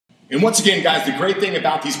And once again, guys, the great thing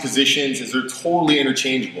about these positions is they're totally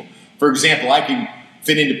interchangeable. For example, I can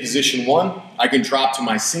fit into position 1. I can drop to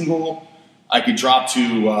my single. I could drop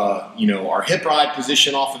to our hip ride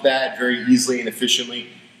position off of that very easily and efficiently.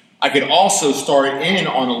 I could also start in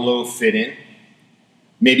on a low fit in,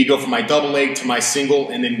 maybe go from my double leg to my single,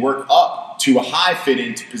 and then work up to a high fit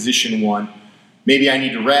in to position 1. Maybe I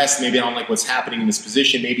need to rest. Maybe I don't like what's happening in this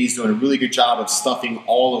position. Maybe he's doing a really good job of stuffing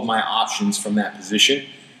all of my options from that position.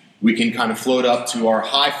 We can kind of float up to our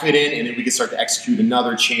high fit in, and then we can start to execute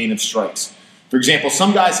another chain of strikes. For example,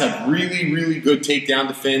 some guys have really, really good takedown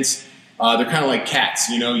defense. They're kind of like cats.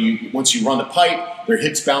 Once you run the pipe, their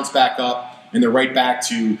hips bounce back up, and they're right back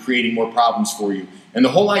to creating more problems for you. And the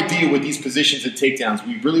whole idea with these positions and takedowns,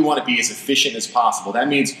 we really want to be as efficient as possible. That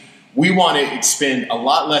means we want to expend a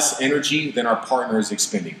lot less energy than our partner is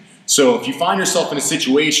expending. So if you find yourself in a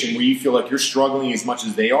situation where you feel like you're struggling as much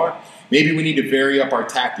as they are, maybe we need to vary up our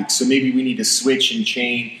tactics. So maybe we need to switch and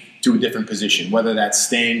chain to a different position, whether that's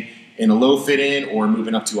staying in a low fit in or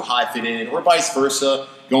moving up to a high fit in, or vice versa,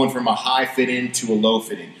 going from a high fit in to a low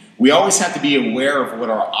fit in. We always have to be aware of what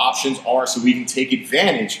our options are so we can take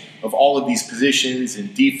advantage of all of these positions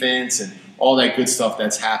and defense and all that good stuff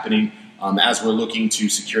that's happening as we're looking to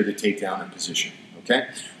secure the takedown and position, okay?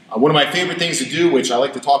 One of my favorite things to do, which I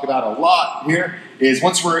like to talk about a lot here, is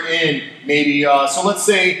once we're in maybe, so let's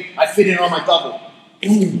say I fit in on my double,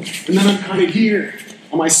 and then I'm kind of here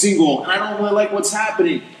on my single, and I don't really like what's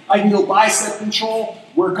happening. I can go bicep control,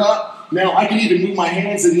 work up. Now I can even move my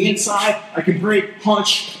hands to the inside. I can break,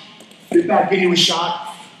 punch, get back into a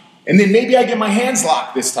shot. And then maybe I get my hands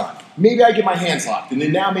locked this time. Maybe I get my hands locked. And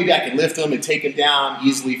then now maybe I can lift them and take them down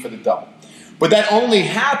easily for the double. But that only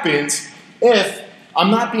happens if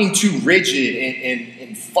I'm not being too rigid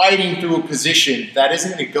and fighting through a position that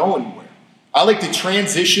isn't going to go anywhere. I like to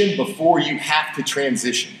transition before you have to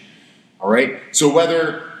transition. All right? So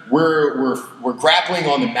whether we're grappling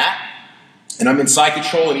on the mat and I'm in side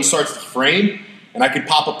control and he starts to frame and I can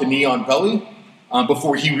pop up the knee on belly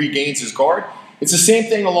before he regains his guard. It's the same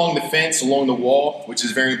thing along the fence, along the wall, which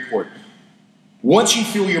is very important. Once you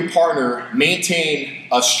feel your partner maintain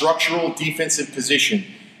a structural defensive position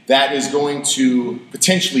that is going to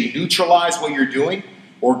potentially neutralize what you're doing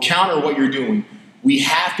or counter what you're doing, we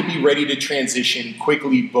have to be ready to transition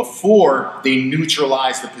quickly before they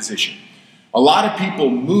neutralize the position. A lot of people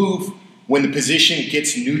move when the position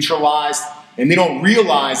gets neutralized, and they don't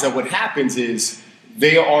realize that what happens is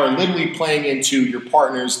they are literally playing into your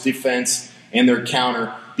partner's defense and their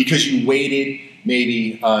counter because you waited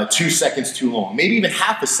maybe 2 seconds too long, maybe even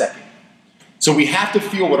half a second. So we have to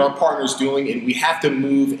feel what our partner's doing, and we have to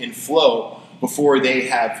move and flow before they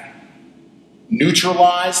have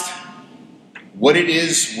neutralized what it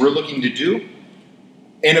is we're looking to do,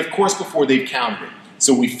 and of course before they've countered it.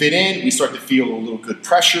 So we fit in, we start to feel a little good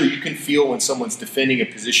pressure. You can feel when someone's defending a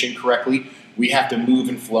position correctly. We have to move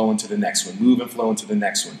and flow into the next one, move and flow into the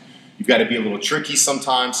next one. You've got to be a little tricky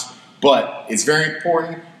sometimes, but it's very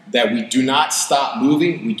important that we do not stop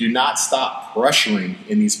moving, we do not stop pressuring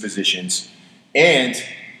in these positions, and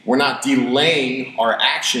we're not delaying our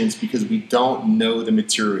actions because we don't know the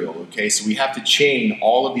material, okay? So we have to chain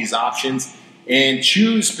all of these options and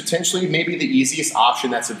choose potentially maybe the easiest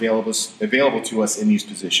option that's available to us in these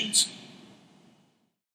positions.